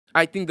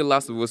I think The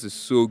Last of Us is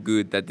so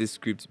good that this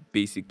script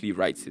basically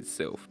writes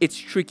itself. It's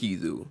tricky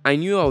though. I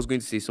knew I was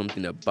going to say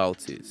something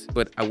about it,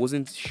 but I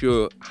wasn't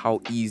sure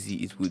how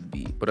easy it would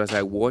be. But as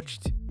I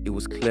watched, it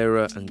was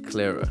clearer and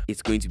clearer.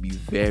 It's going to be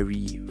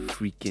very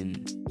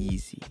freaking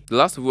easy. The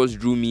Last of Us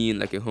drew me in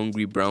like a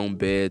hungry brown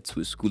bear to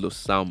a school of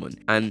salmon.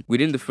 And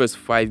within the first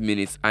 5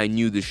 minutes, I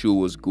knew the show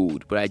was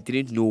gold, but I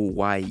didn't know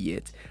why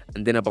yet.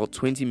 And then about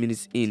 20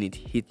 minutes in, it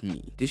hit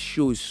me. This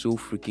show is so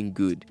freaking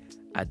good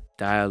at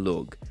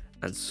dialogue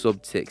and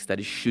subtext that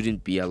it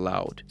shouldn't be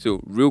allowed.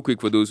 So real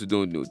quick, for those who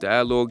don't know,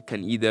 dialogue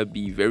can either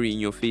be very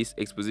in-your-face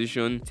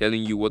exposition,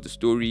 telling you what the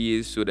story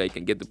is so that you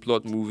can get the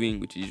plot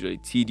moving, which is usually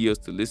tedious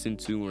to listen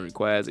to and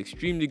requires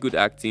extremely good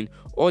acting,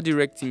 or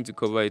directing to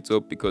cover it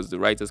up because the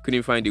writers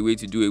couldn't find a way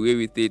to do away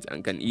with it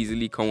and can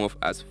easily come off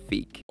as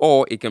fake.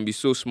 Or it can be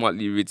so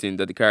smartly written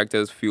that the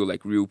characters feel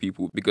like real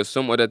people because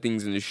some other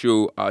things in the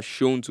show are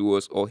shown to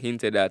us or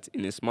hinted at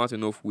in a smart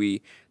enough way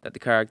that the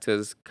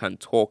characters can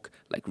talk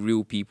like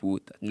real people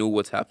that know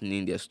what's happening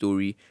in their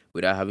story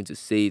without having to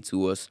say it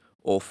to us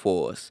or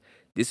for us.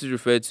 This is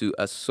referred to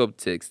as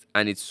subtext,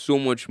 and it's so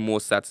much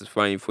more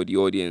satisfying for the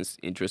audience,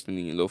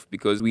 interestingly enough,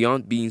 because we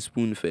aren't being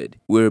spoon-fed.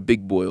 We're a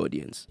big boy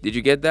audience. Did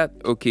you get that?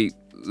 Okay,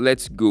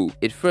 let's go.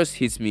 It first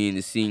hits me in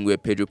the scene where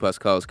Pedro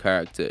Pascal's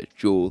character,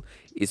 Joel,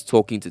 is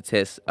talking to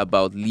Tess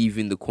about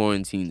leaving the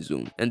quarantine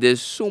zone. And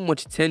there's so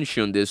much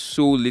tension, there's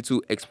so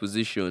little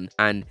exposition,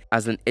 and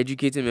as an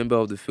educated member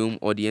of the film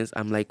audience,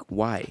 I'm like,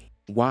 why?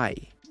 Why?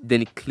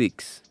 Then it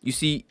clicks. You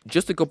see,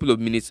 just a couple of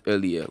minutes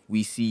earlier,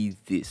 we see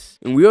this.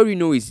 And we already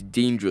know it's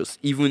dangerous,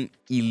 even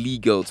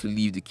illegal to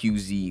leave the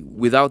QZ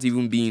without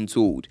even being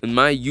told. And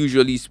my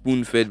usually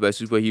spoon-fed by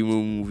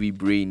superhero movie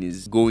brain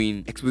is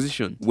going,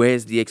 exposition.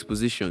 Where's the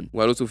exposition?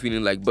 While also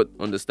feeling like, but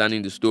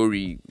understanding the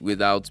story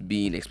without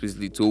being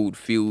explicitly told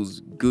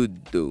feels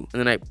good though.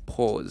 And then I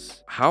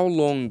pause. How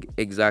long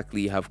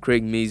exactly have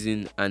Craig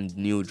Mazin and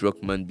Neil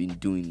Druckmann been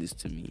doing this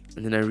to me?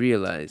 And then I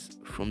realize,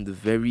 from the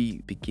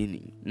very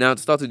beginning. Now,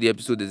 to start with the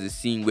episode, there's a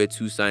scene where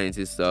two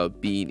scientists are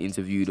being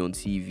interviewed on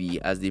TV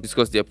as they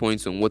discuss their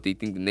points on what they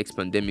think the next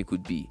pandemic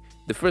would be.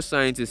 The first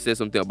scientist says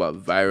something about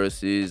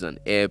viruses and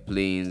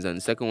airplanes, and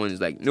the second one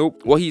is like,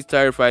 nope, what he's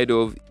terrified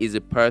of is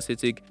a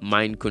parasitic,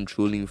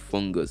 mind-controlling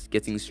fungus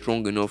getting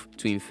strong enough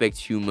to infect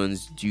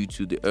humans due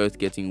to the earth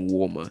getting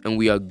warmer. And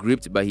we are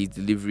gripped by his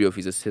delivery of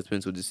his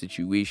assessment of the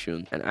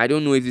situation. And I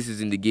don't know if this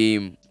is in the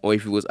game or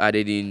if it was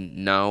added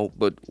in now,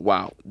 but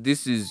wow,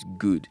 this is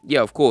good.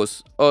 Yeah, of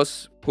course,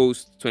 us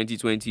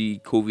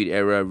post-2020 COVID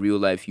era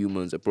real-life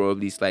humans are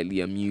probably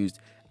slightly amused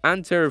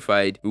and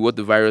terrified with what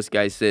the virus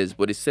guy says,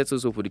 but it sets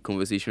us up for the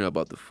conversation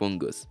about the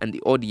fungus. And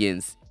the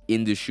audience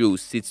in the show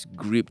sits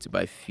gripped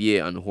by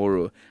fear and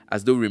horror,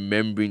 as though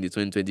remembering the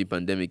 2020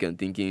 pandemic and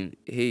thinking,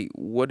 hey,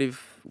 what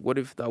if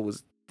that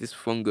was this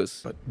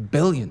fungus? But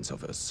billions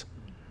of us,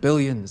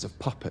 billions of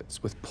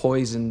puppets with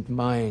poisoned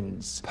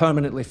minds,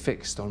 permanently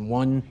fixed on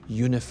one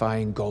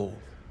unifying goal: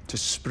 to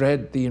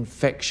spread the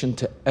infection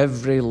to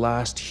every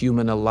last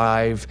human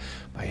alive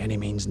by any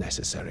means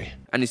necessary.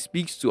 And it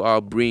speaks to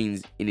our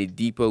brains in a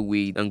deeper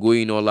way than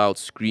going all out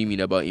screaming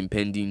about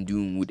impending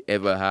doom would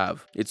ever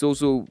have. It's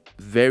also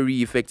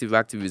very effective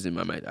activism,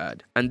 I might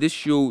add. And this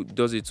show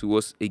does it to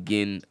us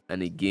again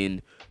and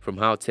again, from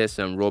how Tess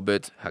and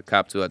Robert, her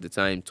captor at the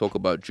time, talk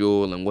about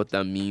Joel and what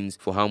that means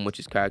for how much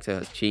his character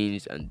has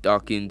changed and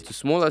darkened, to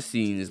smaller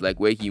scenes like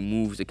where he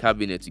moves the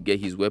cabinet to get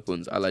his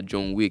weapons a la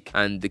John Wick,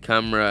 and the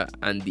camera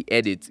and the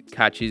edit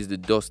catches the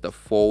dust that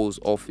falls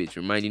off it,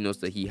 reminding us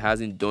that he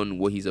hasn't done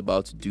what he's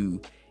about to do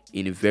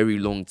in a very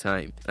long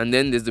time. And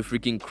then there's the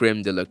freaking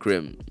creme de la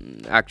creme.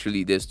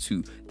 Actually, there's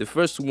two. The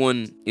first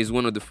one is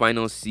one of the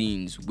final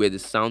scenes where the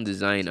sound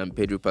design and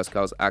Pedro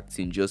Pascal's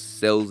acting just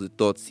sells the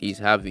thoughts he's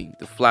having.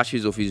 The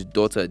flashes of his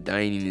daughter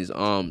dying in his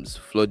arms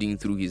flooding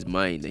through his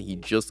mind, and he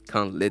just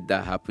can't let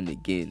that happen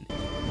again.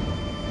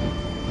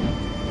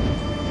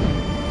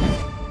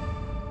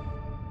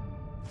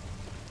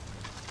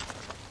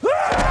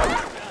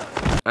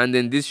 And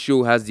then this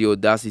show has the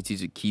audacity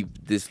to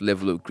keep this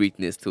level of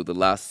greatness till the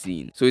last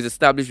scene. So it's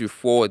established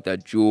before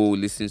that Joel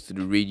listens to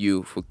the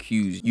radio for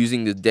cues,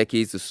 using the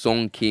decades the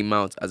song came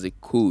out as a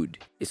code.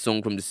 A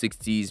song from the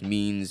 60s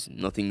means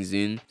nothing's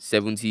in,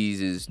 70s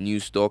is new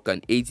stock,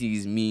 and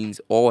 80s means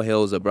all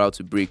hell's about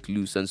to break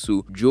loose. And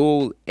so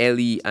Joel,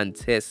 Ellie, and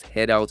Tess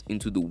head out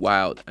into the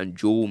wild, and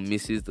Joel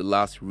misses the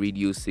last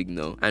radio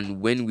signal. And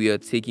when we are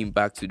taken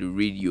back to the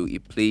radio,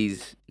 it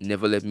plays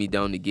Never Let Me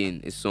Down Again,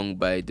 a song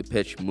by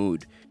Depeche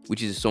Mode,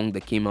 which is a song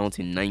that came out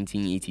in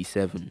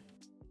 1987.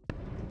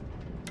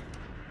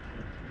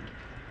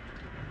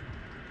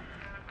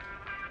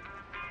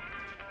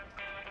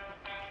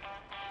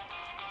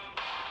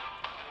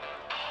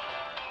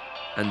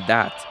 And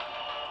that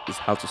is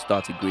how to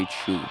start a great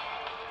show.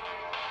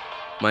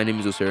 My name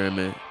is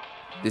Osereme.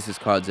 This is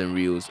Cards and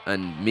Reels,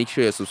 and make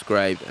sure you're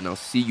subscribed, and I'll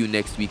see you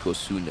next week or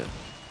sooner.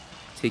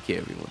 Take care,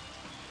 everyone.